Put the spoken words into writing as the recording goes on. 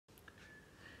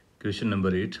Question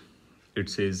number 8. It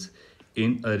says,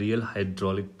 in a real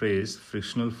hydraulic press,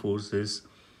 frictional forces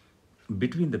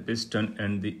between the piston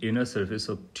and the inner surface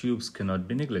of tubes cannot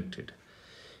be neglected.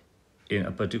 In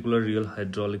a particular real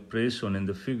hydraulic press shown in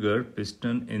the figure,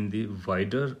 piston in the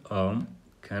wider arm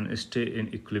can stay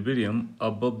in equilibrium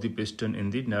above the piston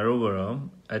in the narrower arm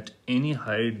at any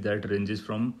height that ranges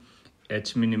from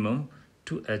h minimum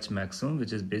to h maximum,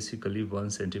 which is basically 1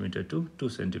 centimeter to 2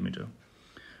 centimeter.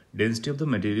 Density of the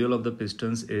material of the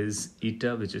pistons is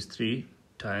eta, which is 3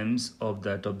 times of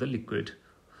that of the liquid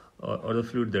or the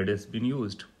fluid that has been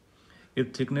used.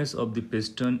 If thickness of the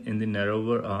piston in the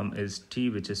narrower arm is T,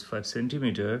 which is 5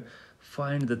 centimeter,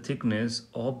 find the thickness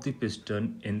of the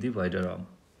piston in the wider arm.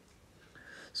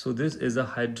 So this is a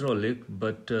hydraulic,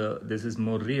 but this is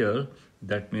more real.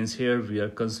 That means here we are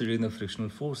considering the frictional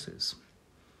forces.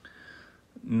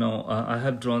 Now I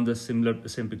have drawn the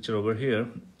same picture over here,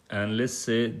 and let's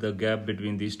say the gap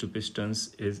between these two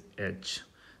pistons is h.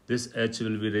 This h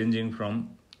will be ranging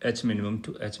from h minimum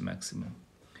to h maximum.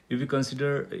 If we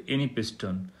consider any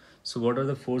piston, so what are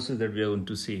the forces that we are going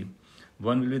to see?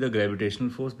 One will be the gravitational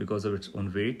force because of its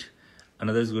own weight.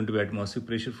 Another is going to be atmospheric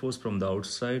pressure force from the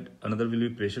outside. Another will be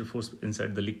pressure force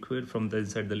inside the liquid, from the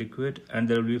inside the liquid, and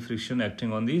there will be friction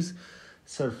acting on these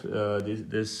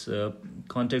this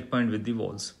contact point with the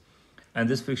walls. And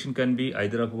this friction can be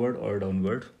either upward or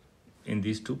downward in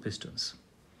these two pistons.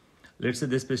 Let's say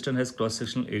this piston has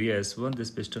cross-sectional area S1,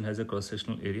 this piston has a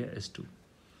cross-sectional area S2.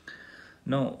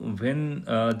 Now, when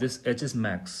this H is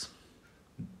max,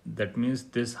 that means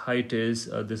this height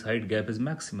gap is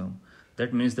maximum.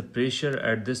 That means the pressure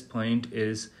at this point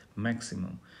is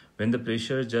maximum. When the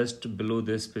pressure just below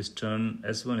this piston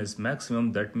S1 is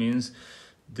maximum, that means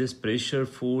this pressure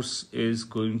force is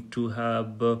going to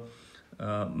have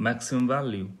maximum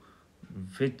value,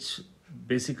 which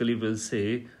basically will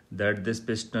say that this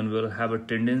piston will have a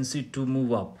tendency to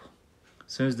move up.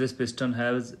 Since this piston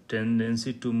has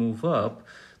tendency to move up,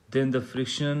 then the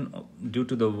friction due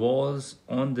to the walls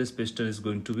on this piston is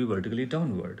going to be vertically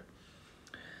downward.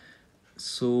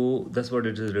 So that's what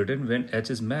it is written. When H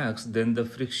is max, then the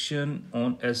friction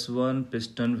on S1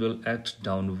 piston will act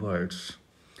downwards.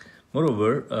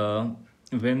 Moreover,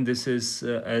 when this is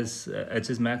as H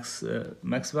is max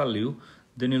value,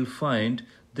 then you'll find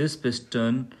this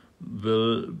piston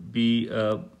will be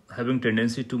having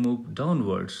tendency to move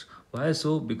downwards. Why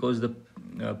so? Because the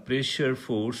pressure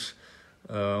force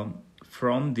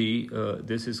from the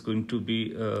this is going to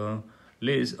be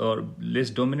less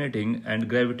dominating, and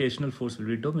gravitational force will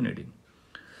be dominating.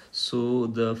 So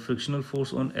the frictional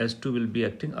force on S2 will be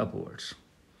acting upwards,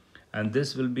 and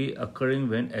this will be occurring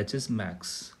when H is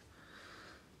max.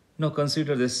 Now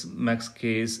consider this max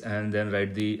case and then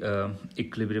write the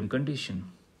equilibrium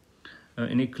condition.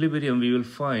 In equilibrium, we will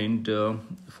find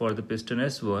for the piston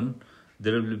S1,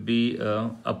 there will be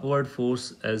upward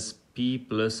force as P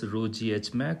plus rho g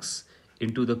H max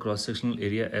into the cross-sectional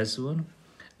area S1,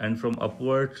 and from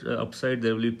upside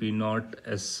there will be P naught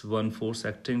S1 force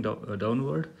acting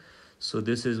downward. So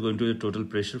this is going to be the total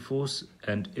pressure force,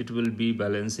 and it will be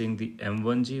balancing the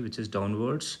M1G, which is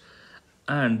downwards,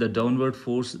 and the downward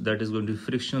force that is going to be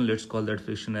frictional. Let's call that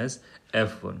friction as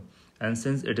F1. And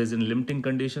since it is in limiting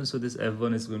condition, so this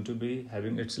F1 is going to be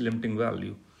having its limiting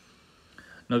value.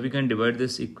 Now we can divide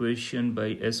this equation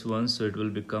by S1, so it will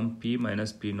become P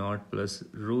minus P naught plus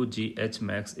rho g H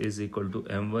max is equal to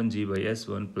M1G by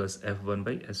S1 plus F1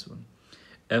 by S1.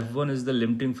 F1 is the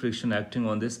limiting friction acting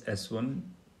on this S1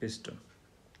 piston.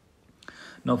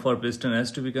 Now for piston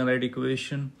S2, we can write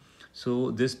equation.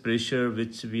 So this pressure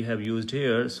which we have used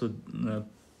here, so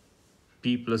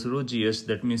P plus rho gs,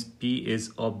 that means P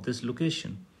is of this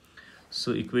location.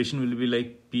 So equation will be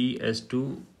like P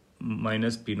S2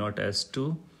 minus P naught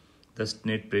S2, that's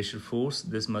net pressure force.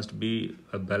 This must be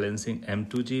a balancing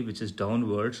M2G, which is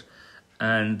downwards,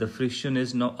 and the friction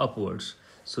is now upwards,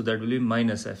 so that will be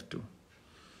minus F2.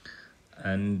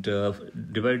 And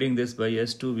dividing this by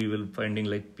S2, we will finding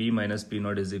like P minus P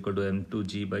naught is equal to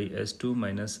M2G by S2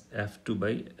 minus F2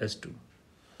 by S2.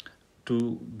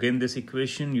 To gain this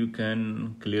equation, you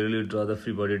can clearly draw the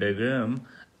free body diagram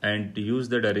and use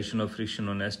the direction of friction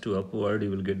on S2 upward. You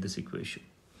will get this equation.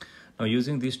 Now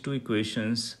using these two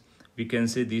equations, we can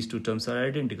say these two terms are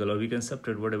identical, or we can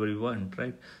subtract whatever we want,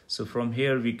 right? So from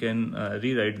here we can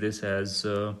rewrite this as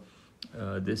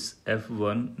this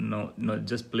F1. Now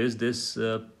just place this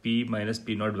P minus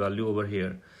P naught value over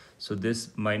here. So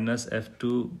this minus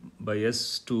F2 by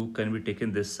S2 can be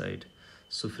taken this side.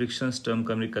 So frictions term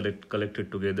can be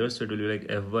collected together. So it will be like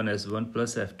F1 S1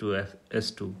 plus F2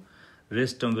 S2.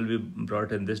 rest term will be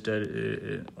brought in this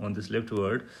on this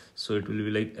leftward, so it will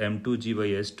be like m2g by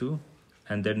s2,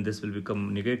 and then this will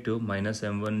become negative minus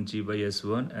m1g by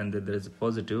s1, and then there is a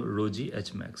positive rho g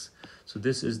h max. So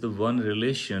this is the one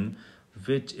relation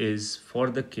which is for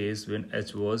the case when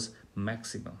h was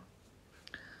maximum.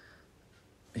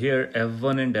 Here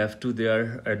f1 and f2, they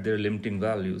are at their limiting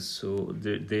values, so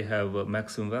they have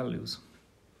maximum values.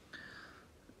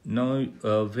 Now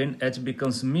when h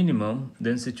becomes minimum,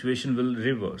 then situation will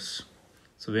reverse.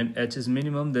 So when h is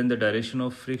minimum, then the direction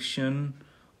of friction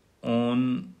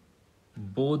on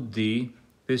both the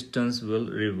pistons will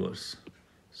reverse.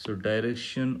 So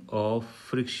direction of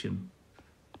friction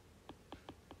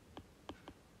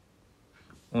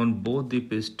on both the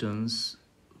pistons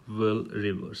will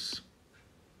reverse.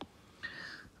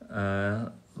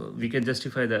 We can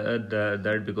justify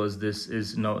that because this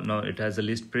is now it has a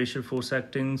least pressure force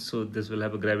acting, so this will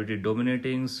have a gravity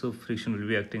dominating, so friction will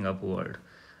be acting upward,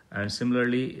 and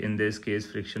similarly in this case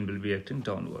friction will be acting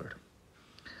downward.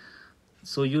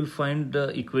 So you'll find the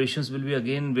equations will be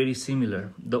again very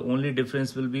similar. The only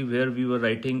difference will be where we were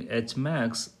writing h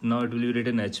max, now it will be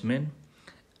written h min,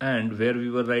 and where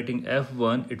we were writing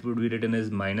f1, it would be written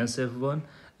as minus f1,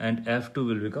 and f2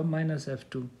 will become minus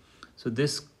f2. So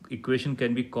this equation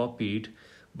can be copied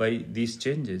by these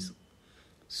changes.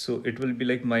 So it will be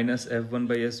like minus f1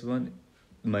 by s1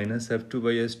 minus f2 by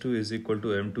s2 is equal to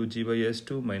m2g by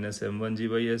s2 minus m1g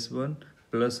by s1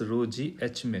 plus rho g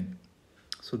h min.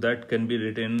 So that can be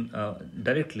written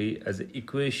directly as an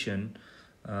equation,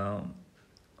 or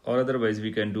otherwise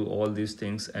we can do all these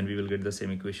things and we will get the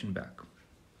same equation back.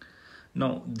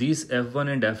 Now these f1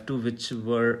 and f2 which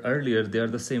were earlier, they are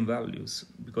the same values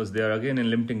because they are again in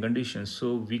limiting conditions.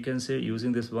 So we can say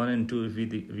using this 1 and 2, if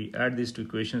we add these two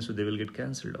equations, so they will get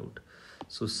cancelled out.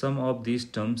 So sum of these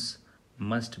terms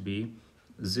must be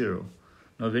 0.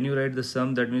 Now when you write the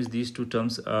sum, that means these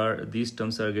terms are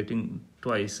getting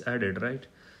twice added, right?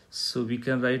 So we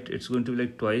can write it's going to be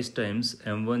like twice times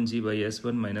m1g by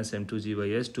s1 minus m2g by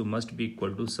s2 must be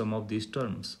equal to sum of these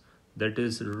terms. That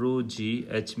is rho g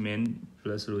h min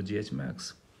plus rho g h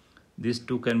max. These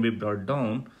two can be brought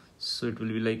down, so it will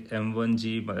be like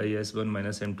m1g by s1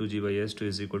 minus m2g by s2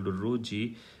 is equal to rho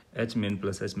g h min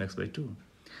plus h max by 2.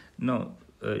 Now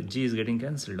g is getting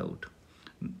cancelled out,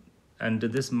 and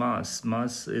this mass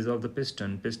is of the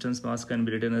piston. Piston's mass can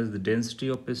be written as the density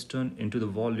of piston into the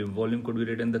volume. Volume could be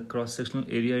written the cross-sectional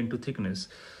area into thickness.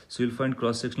 So you'll find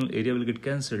cross-sectional area will get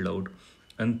cancelled out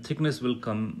and thickness will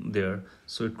come there.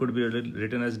 So it could be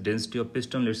written as density of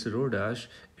piston, let's say rho dash,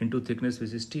 into thickness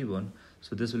which is T1.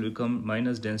 So this will become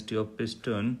minus density of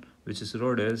piston which is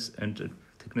rho dash and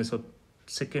thickness of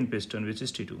second piston which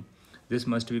is T2. This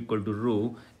must be equal to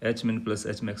rho h min plus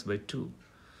h max by 2.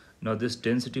 Now this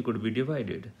density could be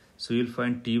divided. So you'll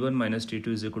find T1 minus T2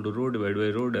 is equal to rho divided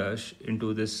by rho dash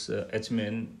into this h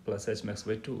min plus h max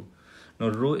by 2. Now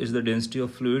rho is the density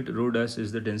of fluid, rho dash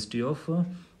is the density of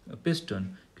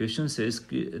piston. Question says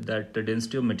that the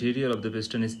density of material of the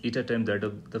piston is eta times that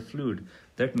of the fluid.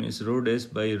 That means rho dash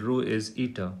by rho is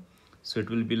eta. So it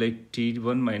will be like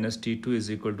T1 minus T2 is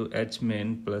equal to h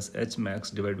min plus h max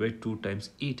divided by 2 times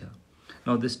eta.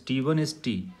 Now this T1 is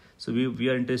T. So we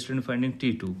are interested in finding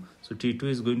T2. So T2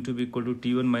 is going to be equal to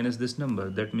T1 minus this number.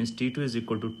 That means T2 is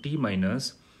equal to T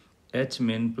minus h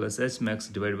min plus h max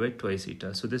divided by twice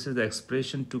eta. So this is the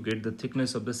expression to get the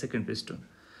thickness of the second piston.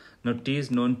 Now T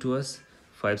is known to us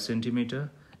 5 cm.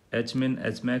 H min,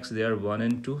 h max, they are 1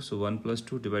 and 2. So 1 plus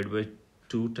 2 divided by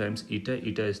 2 times eta.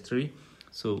 Eta is 3.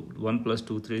 So 1 plus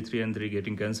 2, 3 and 3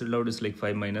 getting cancelled out is like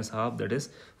 5 minus half, that is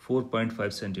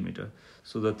 4.5 centimeter.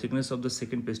 So the thickness of the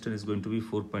second piston is going to be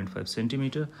 4.5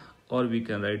 centimeter, or we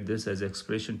can write this as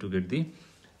expression to get the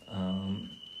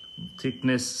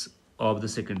thickness of the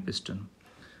second piston.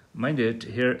 Mind it,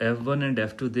 here F1 and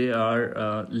F2, they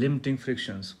are limiting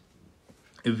frictions.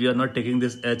 If we are not taking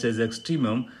this H as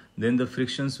extremum, then the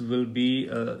frictions will be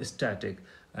static,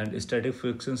 and static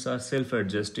frictions are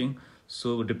self-adjusting.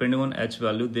 So depending on H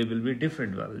value, they will be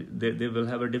different value. They will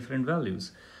have a different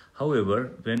values.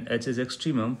 However, when H is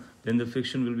extremum, then the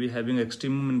friction will be having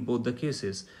extremum in both the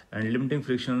cases, and limiting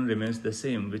friction remains the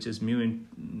same, which is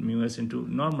mu s into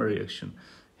normal reaction.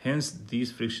 Hence,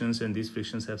 these frictions and these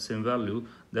frictions have same value.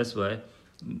 That's why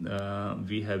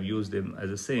we have used them as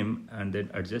the same and then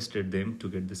adjusted them to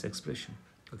get this expression.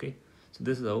 Okay, so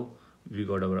this is how we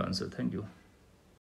got our answer. Thank you.